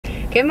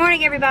Good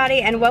morning, everybody,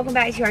 and welcome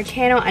back to our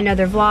channel,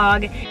 another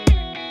vlog.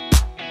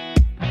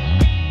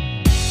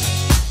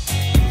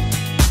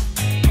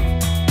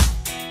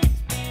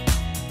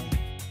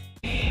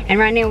 And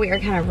right now we are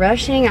kind of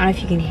rushing. I don't know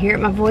if you can hear it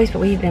in my voice,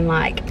 but we've been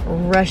like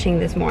rushing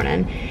this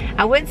morning.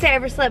 I wouldn't say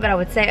overslept, but I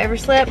would say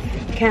overslept.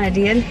 Kind of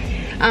did.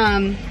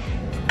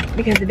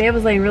 Because the bed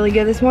was laying really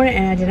good this morning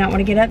and I did not want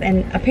to get up,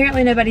 and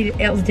apparently nobody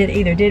else did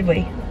either, did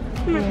we?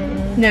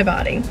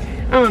 Nobody.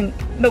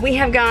 But we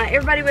have got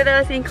everybody with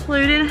us,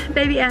 including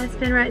baby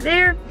Aspen right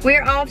there.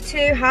 We're off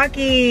to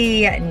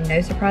hockey.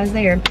 No surprise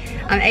there.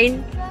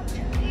 Aiden.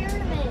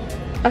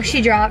 Oh,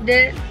 she dropped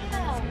it.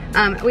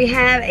 We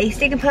have a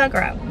stick and puck,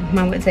 or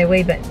Mom wouldn't say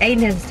we, but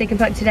Aiden has a stick and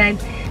puck today.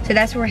 So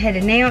that's where we're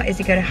headed now, is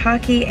to go to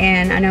hockey.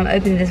 And I know I'm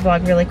opening this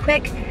vlog really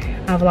quick.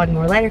 I'll vlog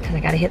more later because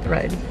I gotta hit the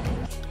road.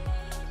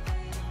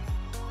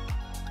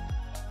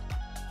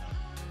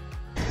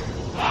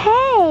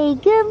 Hey,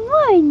 good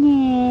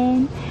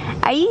morning.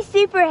 Are you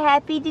super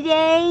happy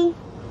today?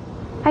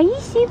 Are you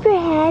super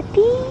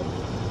happy?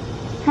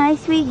 Hi,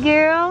 sweet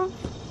girl.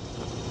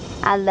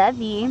 I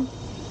love you.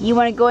 You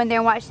want to go in there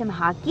and watch some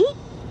hockey?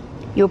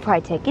 You'll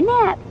probably take a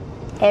nap.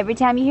 Every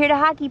time you hear the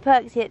hockey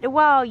pucks hit the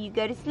wall, you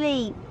go to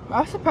sleep.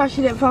 I'm surprised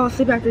she didn't fall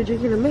asleep after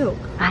drinking the milk.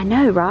 I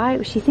know,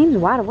 right? She seems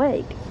wide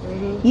awake.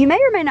 You may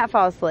or may not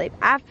fall asleep.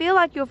 I feel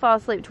like you'll fall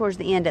asleep towards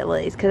the end at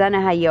least, because I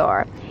know how you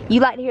are.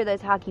 You like to hear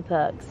those hockey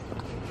pucks.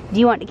 Do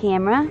you want the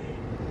camera?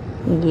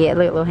 Yeah,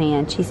 look at little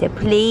hand. She said,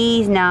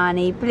 please,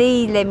 Nani,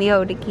 please let me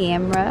hold the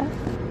camera.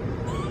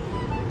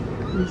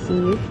 You see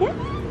yourself?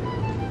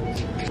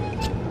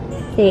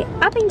 Say,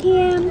 up and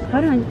cam.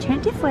 Hold on, turn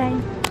it this way.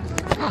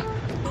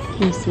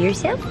 Can you see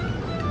yourself?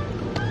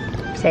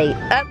 Say,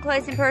 up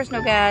close and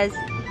personal, guys.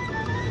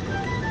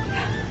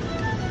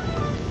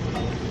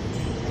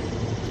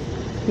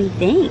 What do you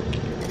think?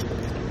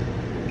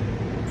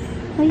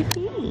 What do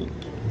you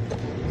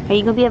think? Are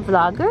you gonna be a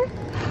vlogger?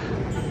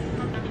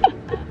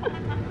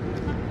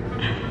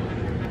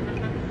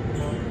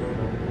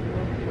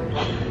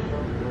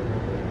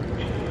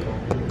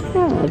 I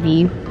love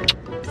you.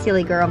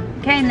 Silly girl.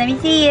 Okay, let me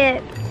see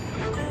it.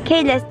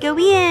 Okay, let's go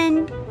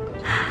in.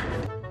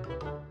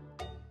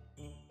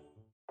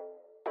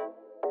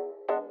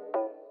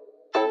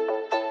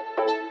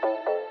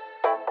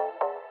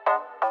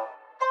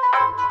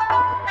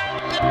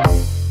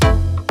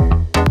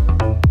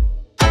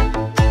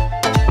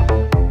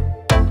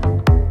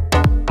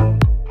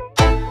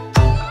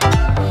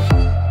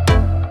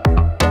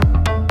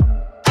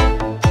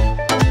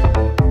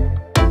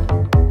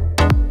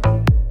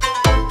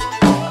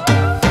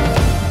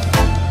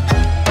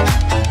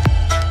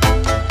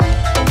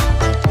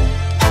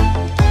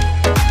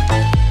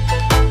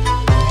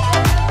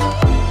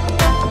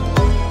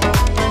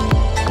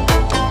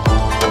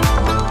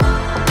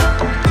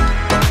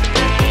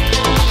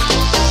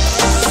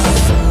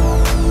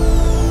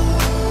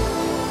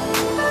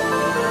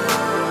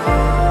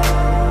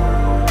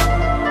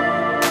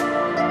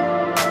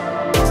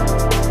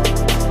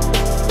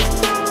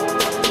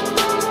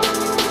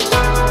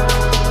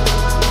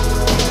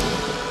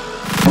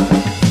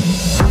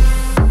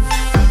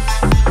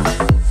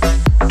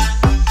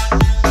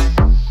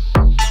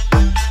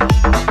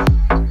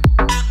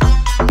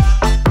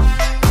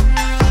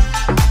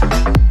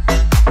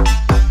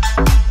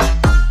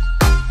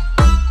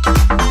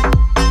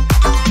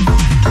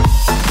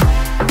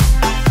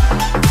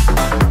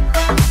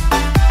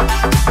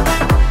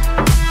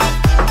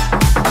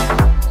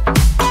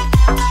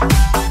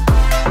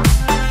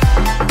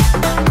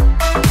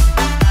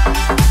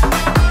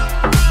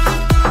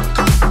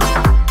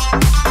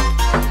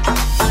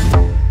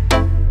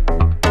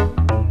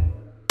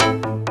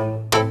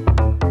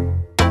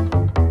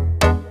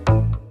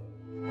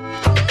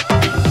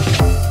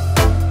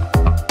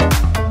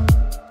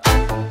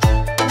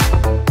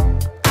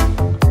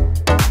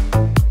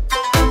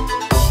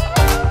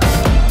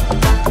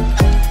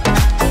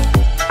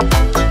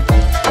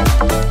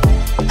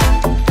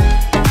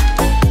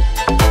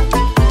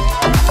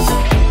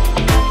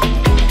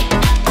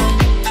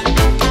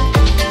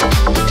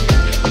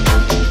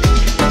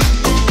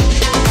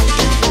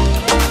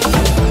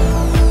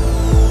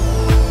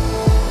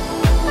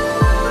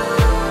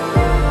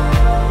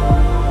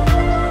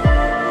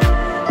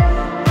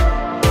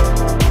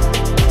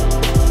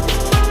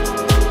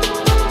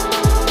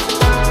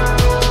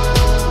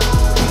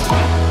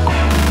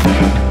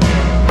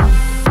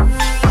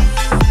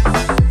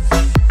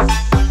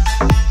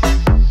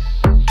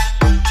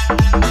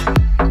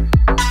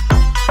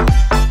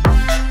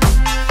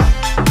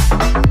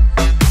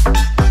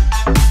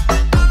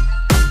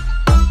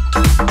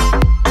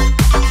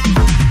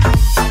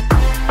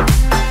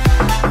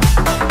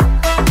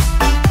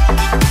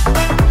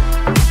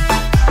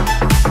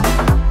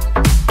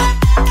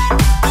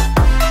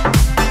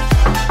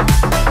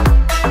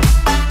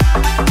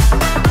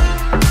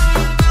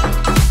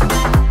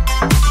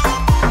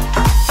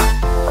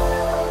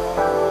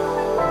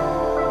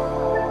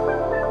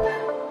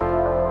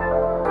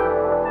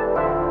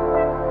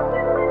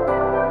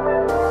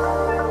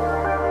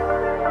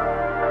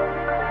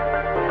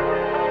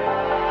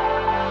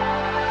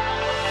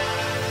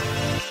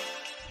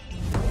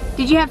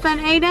 Did you have fun,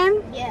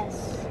 Aiden?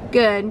 Yes.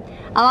 Good.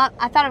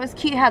 I thought it was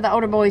cute how the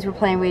older boys were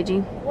playing with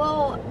you.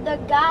 Well, the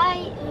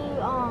guy who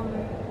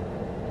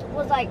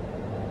was like,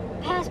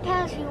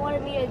 pass, he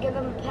wanted me to give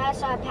him a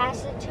pass, so I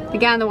passed it to him. The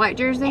guy in the white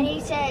jersey? And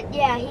he said,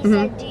 yeah, he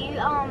said, do you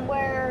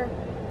wear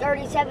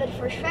 37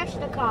 for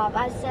Svechnikov?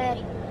 I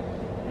said,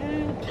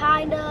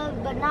 kind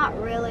of, but not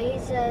really. He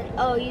said,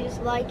 oh, you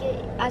just like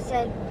it? I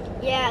said,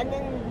 yeah, and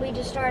then we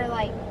just started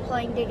like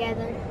playing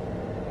together.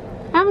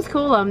 That was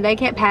cool of them. They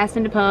kept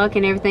passing the puck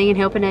and everything and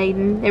helping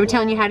Aiden. They were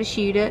telling you how to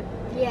shoot it.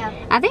 Yeah.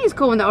 I think it's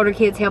cool when the older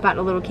kids help out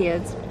the little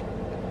kids.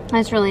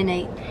 That's really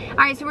neat.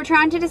 Alright, so we're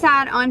trying to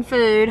decide on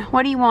food.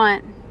 What do you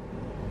want?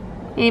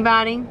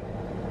 Anybody?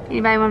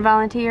 Anybody want to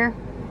volunteer?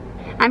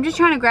 I'm just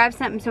trying to grab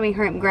something so we can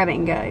hurry up and grab it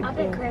and go. I've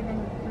been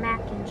grabbing mac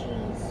and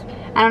cheese.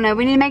 I don't know.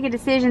 We need to make a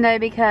decision though,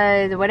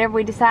 because whatever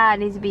we decide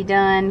needs to be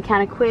done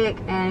kind of quick,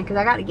 and because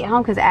I got to get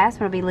home because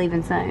Aspen will be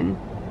leaving soon.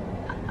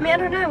 I mean, I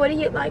don't know. What do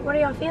you like? What are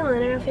y'all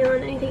feeling? Are y'all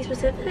feeling anything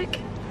specific?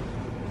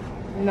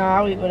 No,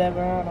 I'll eat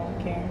whatever. I don't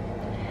care.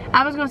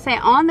 I was going to say,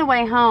 on the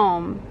way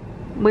home,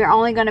 we're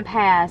only going to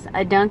pass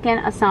a Dunkin',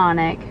 a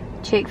Sonic,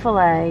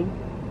 Chick-fil-A. I mean,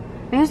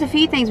 there's a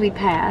few things we'd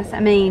pass.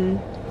 I mean,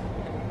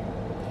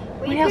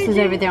 what else is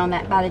over there on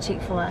that by the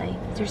Chick-fil-A?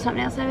 Is there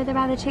something else over there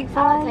by the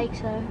Chick-fil-A? I don't think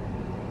so.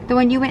 The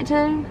one you went to?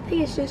 I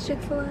think it's just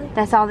Chick-fil-A.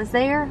 That's all that's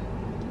there?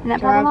 In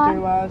that parking lot?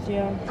 Drive-through wise,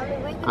 yeah. I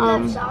mean, we could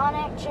go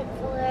Sonic,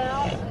 Chick-fil-A,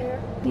 I don't care.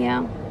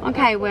 Yeah.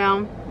 Okay,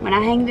 well, when I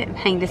hang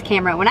this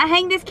camera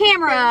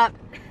up,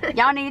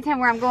 y'all need to tell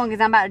me where I'm going,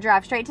 because I'm about to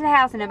drive straight to the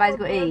house and nobody's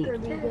going to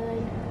eat. Be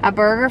good. A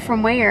burger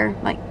from where?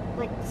 Like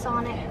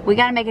Sonic. We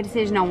got to make a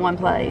decision on one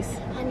place.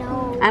 I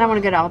know. I don't want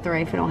to go to all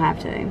three if we don't have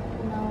to.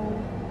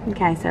 No.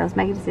 Okay, so let's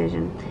make a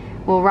decision.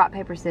 We'll rock,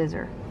 paper,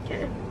 scissors.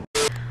 Okay.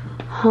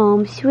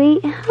 Home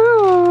sweet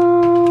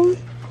home.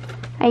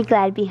 Are you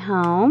glad to be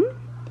home?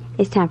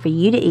 It's time for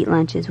you to eat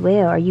lunch as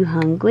well. Are you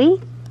hungry?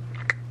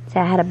 So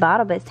I had a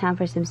bottle, but it's time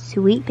for some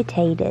sweet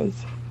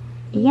potatoes.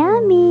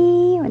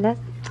 Yummy. Well,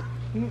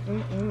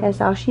 that's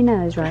all she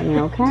knows right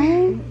now,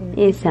 okay?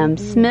 It's some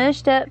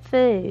smushed up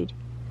food.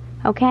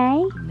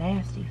 Okay?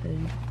 Nasty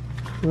food.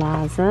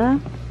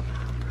 Liza,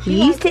 you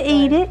used to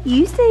eat it. You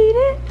used to eat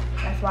it.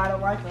 That's why I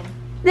don't like them.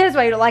 That's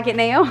why you don't like it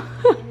now.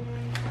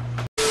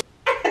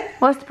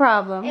 What's the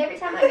problem? Every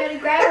time I go to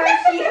grab her,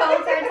 she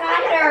holds her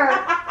tighter.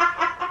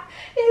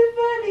 It's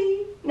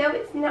funny. No,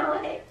 it's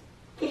not.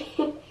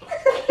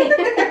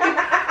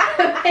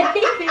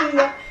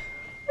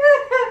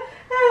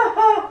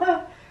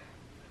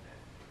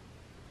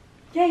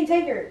 Jay,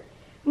 take her.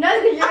 No,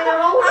 because you're going to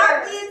hold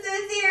her. I'm being so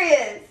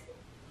serious.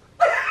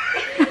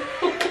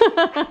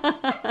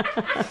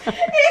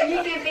 You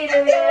can be the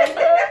man.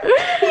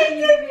 It's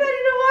so funny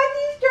to watch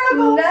you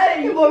struggle. No.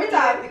 One more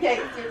time. Okay,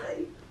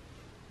 seriously.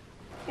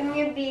 Come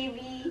here,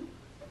 baby.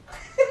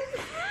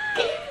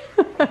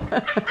 I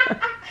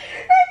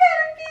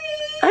gotta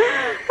pee.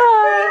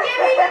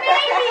 Give me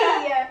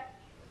baby.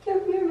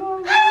 Come here,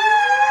 mom.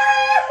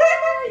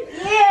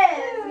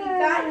 Yes, we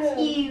got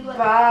you.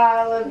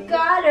 Bye,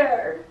 Got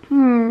her.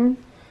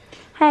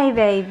 Hey,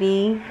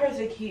 baby. Her's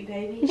a cute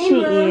baby.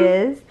 She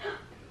is.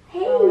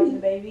 Hey. Oh, it's a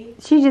baby.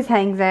 She just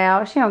hangs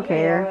out. She don't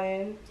care.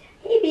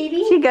 Hey,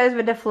 baby. She goes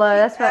with the flow.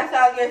 That's what. That's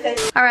all I'm gonna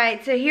say. All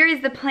right, so here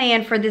is the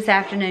plan for this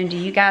afternoon. Do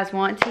you guys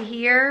want to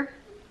hear?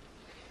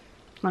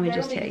 Let me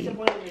just tell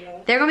you.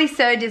 They're gonna be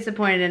so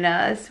disappointed in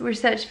us. We're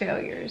such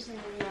failures,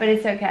 but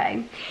it's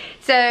okay.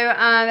 So,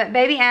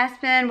 baby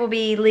Aspen will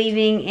be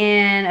leaving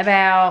in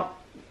about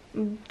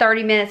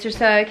 30 minutes or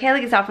so.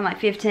 Kayla gets off in like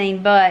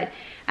 15, but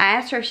I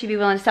asked her if she'd be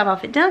willing to stop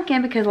off at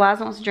Dunkin' because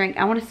Liza wants to drink.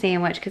 I want a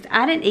sandwich because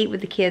I didn't eat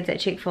with the kids at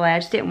Chick-fil-A. I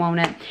just didn't want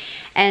it.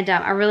 And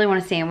I really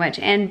want a sandwich.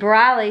 And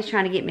Briley's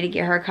trying to get me to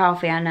get her a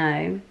coffee. I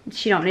know.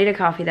 She don't need a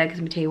coffee though, because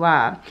let me tell you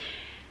why.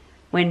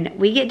 When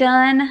we get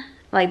done,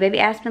 like baby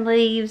Aspen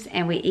leaves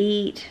and we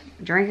eat,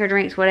 drink her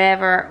drinks,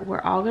 whatever,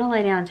 we're all going to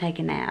lay down and take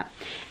a nap.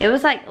 It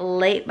was like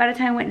late by the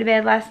time we went to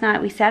bed last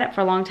night. We sat up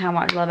for a long time,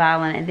 watched Love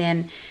Island, and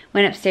then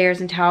went upstairs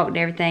and talked and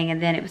everything,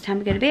 and then it was time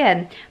to go to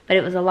bed. But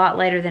it was a lot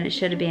later than it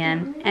should have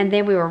been. And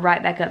then we were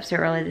right back up so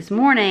early this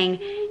morning.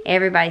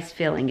 Everybody's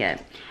feeling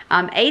it.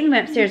 Aiden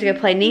went upstairs to go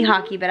play knee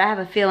hockey, but I have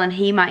a feeling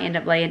he might end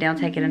up laying down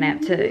taking a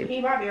nap too.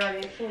 He might be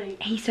already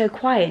asleep. He's so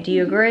quiet. Do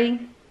you agree?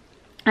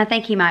 I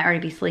think he might already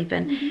be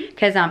sleeping.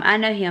 Because I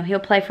know him. He'll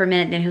play for a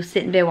minute, then he'll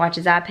sit in bed, watch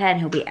his iPad, and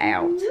he'll be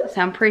out. So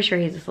I'm pretty sure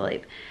he's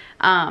asleep.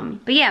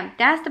 But yeah,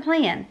 that's the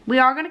plan. We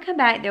are going to come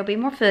back. There'll be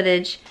more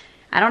footage.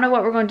 I don't know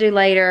what we're going to do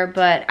later,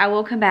 but I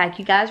will come back.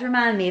 You guys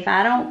remind me, if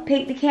I don't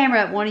pick the camera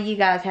up, one of you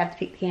guys have to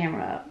pick the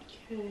camera up.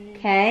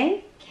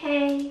 Okay?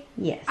 Okay.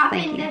 Yes, I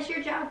thank think you. that's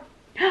your job.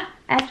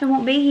 Aspen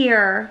won't be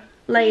here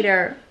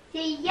later.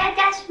 See, yeah,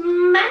 that's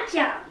my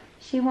job.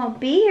 She won't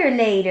be here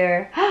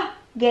later.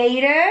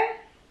 Gator?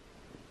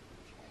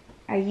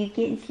 Are you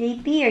getting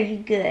sleepy? Or are you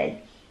good?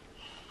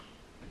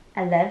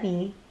 I love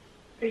you.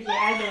 Yeah,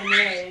 I got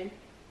married.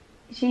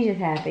 She's just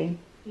happy.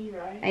 You're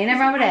right. Ain't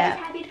nothing wrong with I'm that.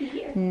 just happy to be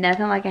here.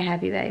 Nothing like a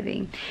happy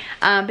baby.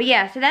 But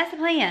yeah, so that's the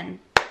plan.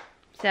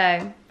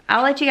 So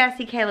I'll let you guys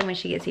see Kayla when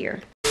she gets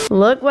here.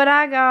 Look what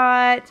I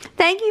got.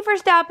 Thank you for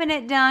stopping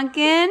at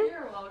Dunkin'.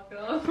 You're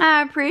welcome.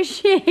 I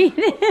appreciate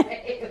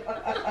it.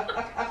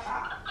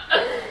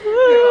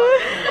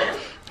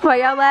 Why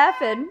y'all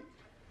laughing?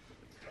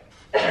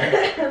 She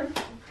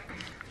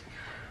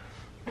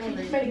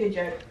just made a good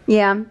joke.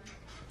 Yeah.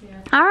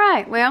 All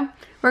right, well,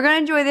 we're going to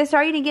enjoy this.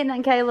 Sorry you didn't get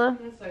nothing, Kayla.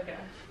 That's okay.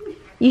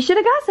 You should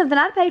have got something.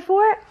 I'd paid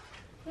for it.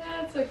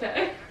 Yeah, it's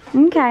okay.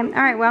 Okay. All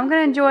right, well, I'm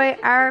going to enjoy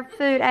our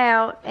food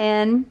out,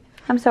 and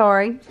I'm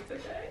sorry. It's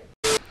okay.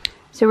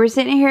 So we're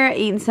sitting here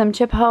eating some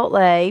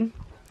Chipotle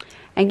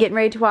and getting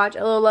ready to watch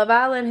a little Love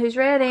Island. Who's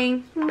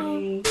ready?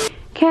 Me.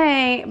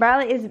 Okay,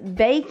 Riley is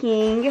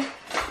baking.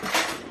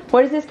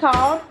 What is this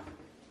called?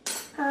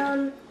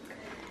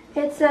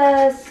 It's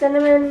a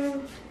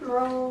cinnamon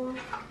roll,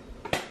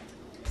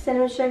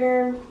 cinnamon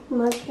sugar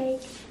mud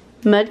cake.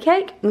 Mud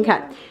cake?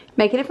 Okay.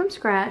 Making it from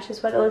scratch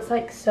is what it looks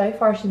like so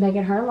far. She's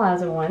making her and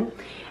Liza one.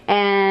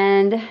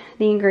 And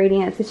the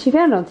ingredients that she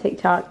found on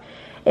TikTok.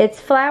 It's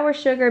flour,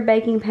 sugar,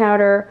 baking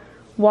powder,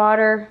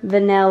 water,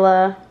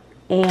 vanilla,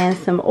 and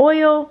some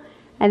oil.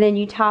 And then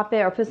you top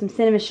it or put some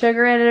cinnamon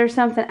sugar in it or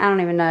something. I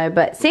don't even know,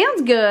 but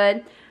sounds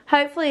good.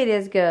 Hopefully it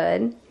is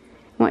good.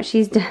 What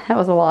she's done, that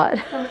was a lot.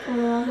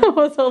 That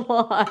was a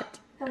lot.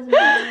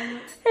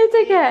 It's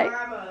okay.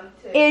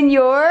 In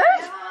yours?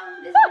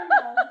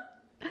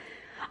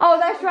 Oh,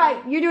 that's right.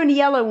 You're doing the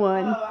yellow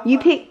one. You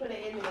pick.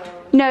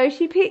 No,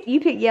 you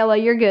pick yellow.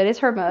 You're good. It's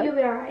her mug. You'll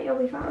be alright. You'll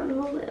be fine.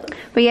 We'll live.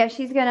 But yeah,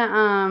 she's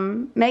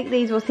gonna make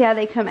these. We'll see how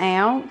they come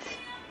out.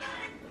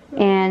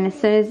 And as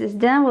soon as it's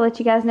done, we'll let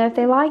you guys know if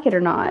they like it or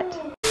not.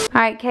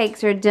 Alright,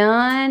 cakes are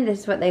done. This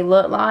is what they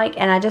look like.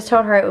 And I just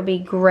told her it would be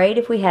great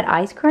if we had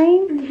ice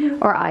cream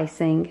or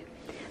icing.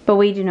 But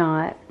we do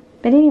not.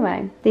 But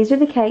anyway, these are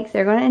the cakes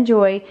they're going to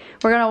enjoy.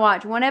 We're going to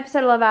watch one episode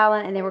of Love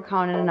Island and then we're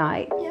calling it a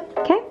night. Yep.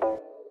 Okay?